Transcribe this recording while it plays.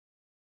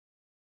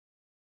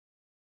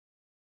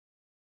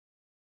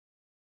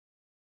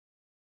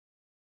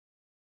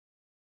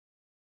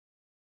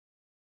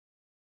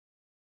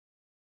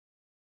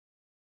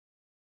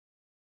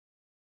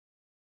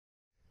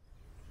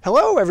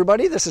Hello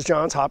everybody, this is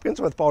Johns Hopkins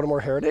with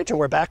Baltimore Heritage, and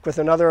we're back with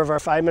another of our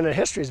 5-Minute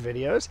Histories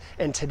videos.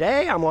 And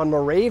today I'm on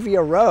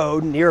Moravia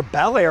Road near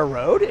Bel Air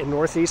Road in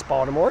Northeast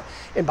Baltimore,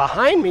 and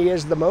behind me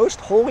is the Most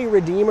Holy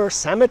Redeemer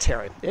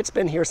Cemetery. It's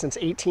been here since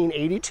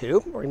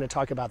 1882, we're going to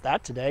talk about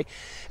that today,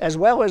 as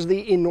well as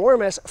the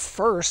enormous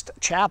First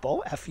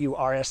Chapel,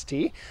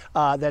 F-U-R-S-T,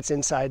 that's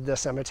inside the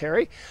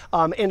cemetery,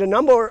 and a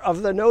number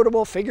of the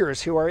notable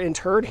figures who are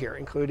interred here,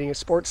 including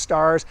sports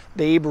stars,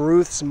 Babe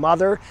Ruth's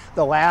mother,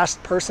 the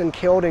last person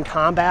killed in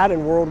combat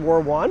in World War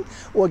I.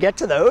 We'll get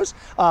to those,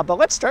 but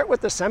let's start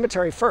with the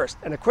cemetery first.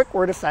 And a quick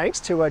word of thanks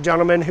to a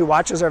gentleman who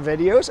watches our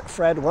videos,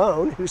 Fred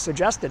Lone, who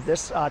suggested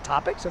this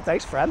topic, so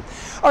thanks, Fred.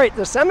 All right,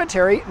 the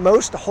cemetery,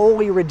 Most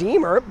Holy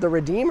Redeemer. The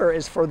Redeemer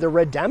is for the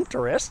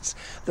Redemptorists.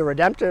 The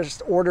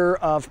Redemptorist order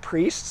of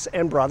priests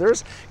and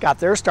brothers got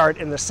their start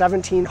in the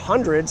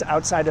 1700s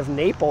outside of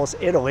Naples,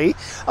 Italy.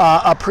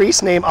 A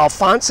priest named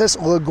Alphonsus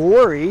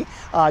Liguori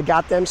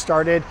got them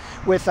started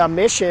with a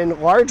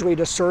mission largely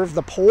to serve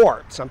the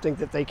poor, something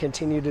that they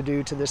continue to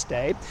do to this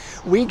day.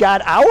 We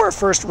got our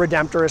first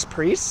Redemptorist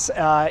priests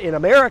in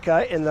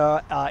America in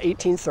the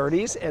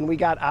 1830s, and we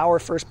got our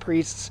first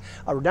priests,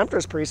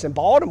 Redemptorist priests in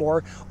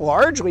Baltimore,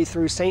 largely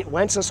through St.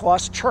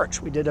 Wenceslas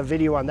Church. We did a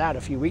video on that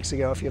a few weeks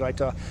ago if you'd like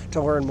to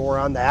learn more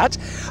on that.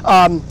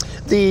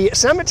 The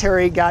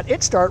cemetery got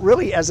its start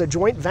really as a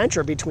joint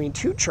venture between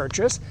two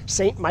churches,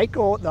 St.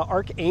 Michael the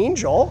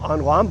Archangel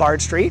on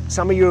Lombard Street.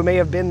 Some of you may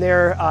have been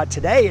there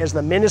today as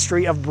the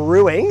Ministry of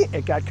Brewing.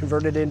 It got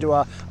converted into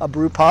a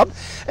brew pub.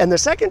 And the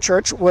second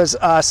church was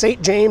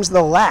St. James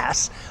the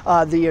Less,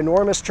 the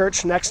enormous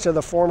church next to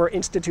the former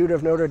Institute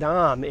of Notre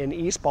Dame in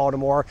East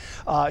Baltimore,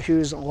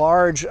 whose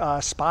large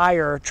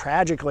spire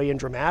tragically and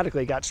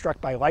dramatically got struck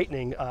by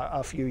lightning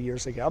a few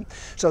years ago.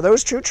 So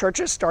those two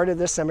churches started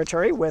this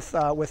cemetery with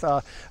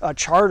a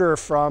charter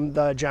from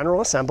the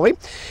General Assembly.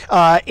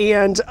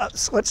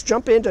 So let's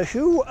jump into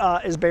who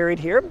is buried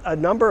here. A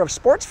number of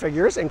sports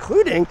figures,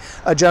 including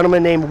a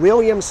gentleman named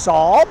William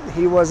Saul.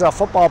 He was a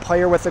football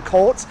player with the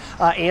Colts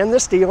and the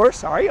Steelers.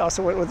 Sorry,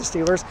 also went with the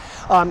Steelers.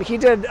 He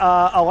did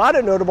a lot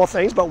of notable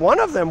things, but one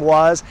of them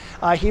was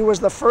he was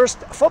the first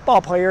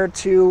football player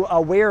to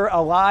wear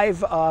a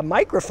live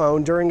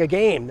microphone during a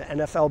game. The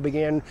NFL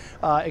began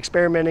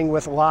experimenting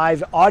with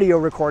live audio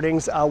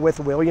recordings with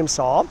William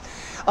Saul.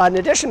 In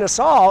addition to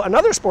Saul,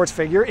 another sports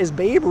figure is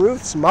Babe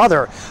Ruth's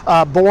mother,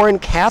 born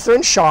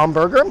Catherine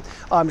Schaumburger.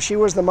 She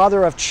was the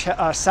mother of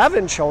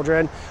 7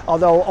 children,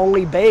 although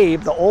only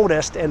Babe, the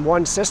oldest, and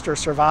one sister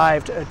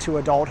survived to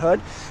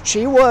adulthood.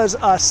 She was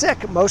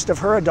sick most of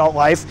her adult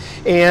life,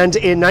 and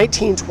in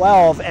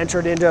 1912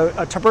 entered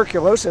into a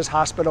tuberculosis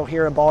hospital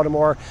here in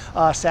Baltimore,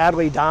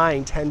 sadly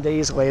dying 10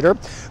 days later.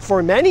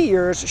 For many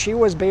years, she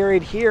was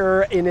buried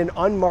here in an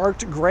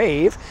unmarked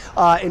grave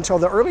until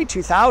the early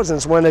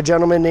 2000s, when a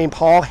gentleman named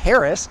Paul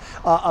Harris,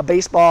 a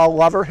baseball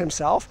lover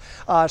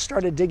himself,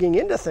 started digging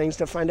into things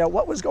to find out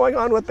what was going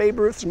on with Babe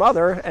Ruth's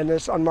mother and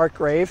this unmarked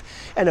grave.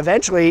 And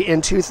eventually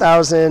in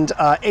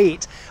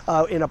 2008,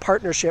 in a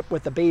partnership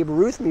with the Babe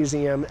Ruth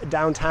Museum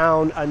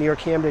downtown near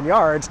Camden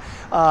Yards,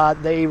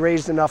 they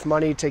raised enough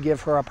money to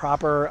give her a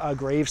proper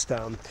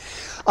gravestone.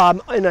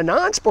 In a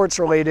non-sports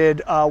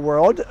related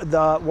world,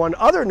 the one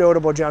other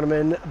notable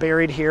gentleman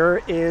buried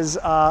here is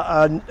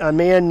a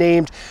man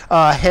named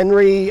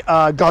Henry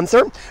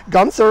Gunther.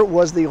 Gunther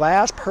was the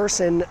last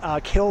person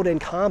killed in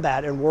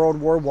combat in World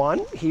War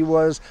I. He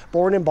was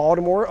born in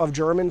Baltimore of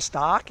German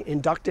stock,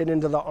 inducted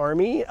into the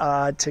army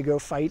to go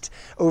fight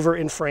over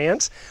in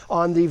France.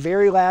 On the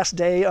very last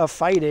day of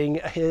fighting,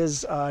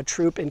 his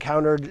troop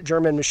encountered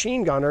German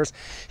machine gunners.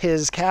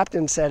 His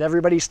captain said,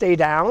 "Everybody stay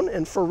down,"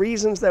 and for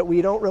reasons that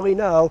we don't really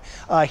know,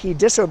 he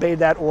disobeyed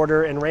that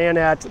order and ran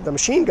at the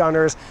machine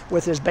gunners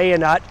with his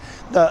bayonet.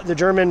 The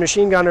German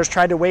machine gunners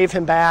tried to wave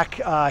him back.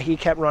 He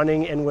kept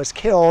running and was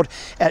killed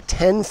at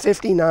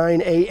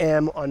 10:59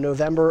 a.m. on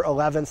November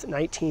 11th,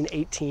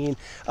 1918,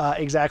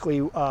 exactly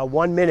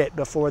 1 minute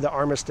before the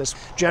armistice.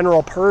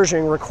 General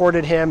Pershing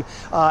recorded him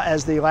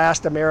as the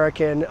last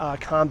American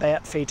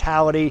combat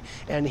fatality,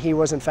 and he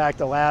was in fact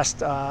the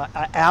last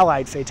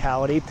Allied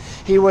fatality.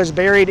 He was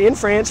buried in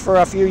France for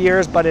a few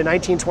years, but in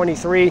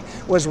 1923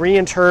 was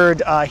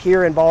reinterred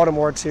here in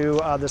Baltimore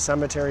to the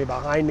cemetery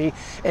behind me,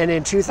 and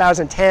in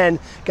 2010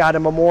 got a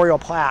memorial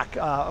plaque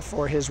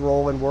for his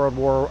role in World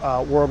War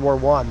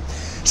I.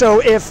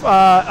 So if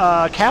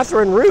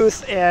Catherine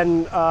Ruth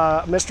and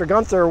Mr.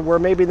 Gunther were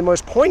maybe the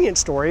most poignant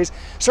stories,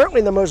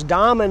 certainly the most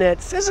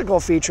dominant physical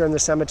feature in the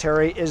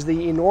cemetery is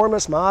the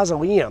enormous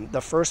mausoleum,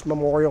 the first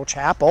memorial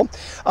chapel.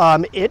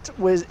 It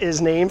is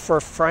named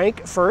for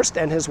Frank First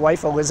and his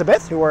wife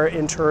Elizabeth, who are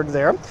interred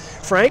there.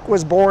 Frank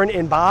was born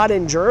in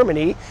Baden,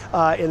 Germany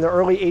in the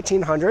early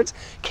 1800s,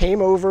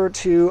 came over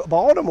to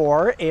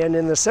Baltimore, and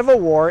in the Civil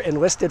War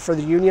enlisted for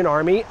the Union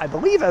Army, I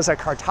believe as a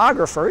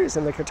cartographer. He's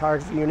in the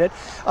cartography unit,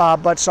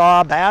 but but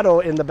saw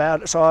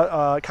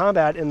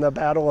combat in the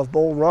Battle of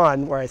Bull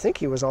Run, where I think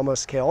he was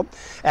almost killed.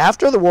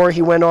 After the war,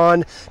 he went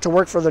on to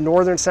work for the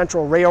Northern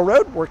Central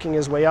Railroad, working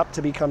his way up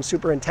to become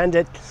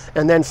superintendent,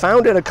 and then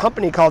founded a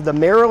company called the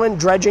Maryland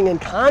Dredging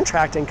and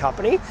Contracting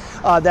Company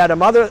that,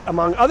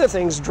 among other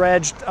things,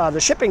 dredged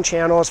the shipping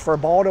channels for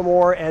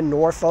Baltimore and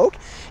Norfolk.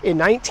 In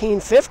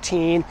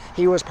 1915,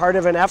 he was part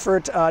of an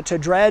effort to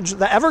dredge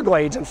the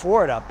Everglades in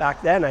Florida.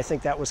 Back then, I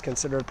think that was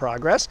considered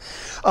progress.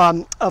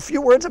 A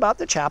few words about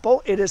the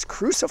chapel. It is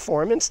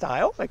cruciform in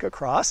style, like a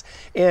cross,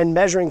 and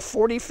measuring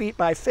 40 feet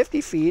by 50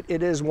 feet.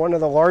 It is one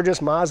of the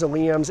largest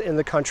mausoleums in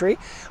the country.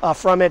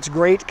 From its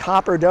great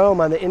copper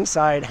dome on the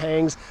inside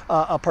hangs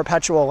a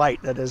perpetual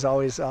light that is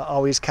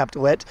always kept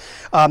lit.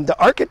 The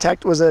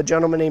architect was a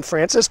gentleman named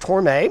Francis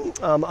Tormé.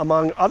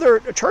 Among other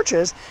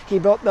churches, he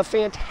built the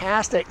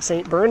fantastic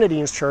St.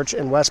 Bernardine's Church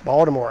in West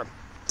Baltimore.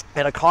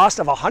 At a cost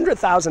of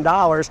 $100,000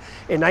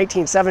 in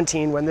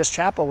 1917, when this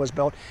chapel was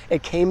built,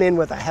 it came in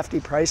with a hefty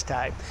price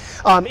tag.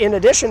 In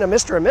addition to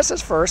Mr. and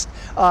Mrs. First,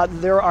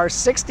 there are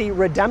 60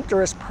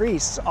 Redemptorist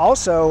priests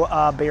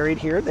also buried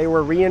here. They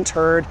were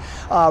reinterred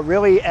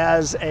really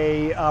as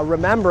a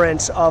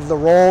remembrance of the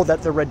role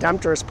that the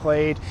Redemptorists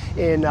played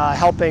in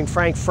helping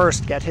Frank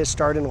First get his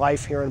start in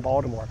life here in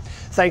Baltimore.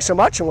 Thanks so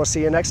much, and we'll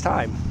see you next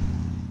time.